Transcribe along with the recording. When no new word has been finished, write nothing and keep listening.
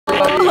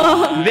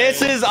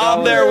This is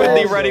up there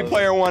with the Ready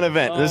Player One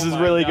event. This is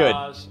really good.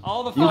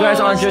 You guys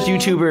aren't just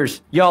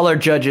YouTubers. Y'all are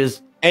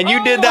judges. And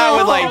you did that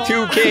with like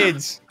 2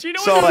 kids. Do you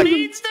know what that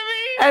means to me?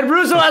 And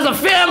Russo has a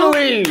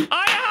family!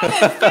 I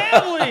have a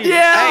family!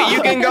 Yeah! Hey,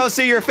 you can go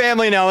see your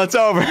family now. It's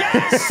over.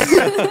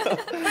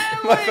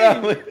 My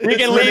family. You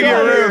can leave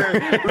your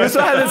room. Russo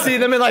hasn't seen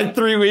them in like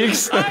 3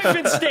 weeks. I've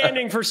been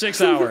standing for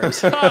 6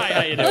 hours. Hi,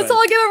 how you doing? Let's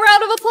all give a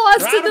round of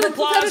applause Round to of the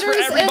applause for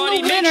competitors everybody.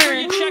 and the Make sure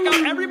you winner. check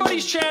out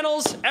everybody's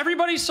channels,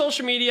 everybody's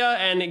social media,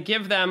 and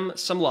give them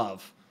some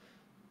love.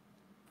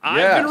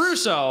 I've been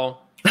Russo.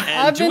 And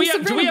I've do been we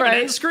have Sabrina an Bright.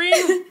 end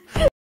screen?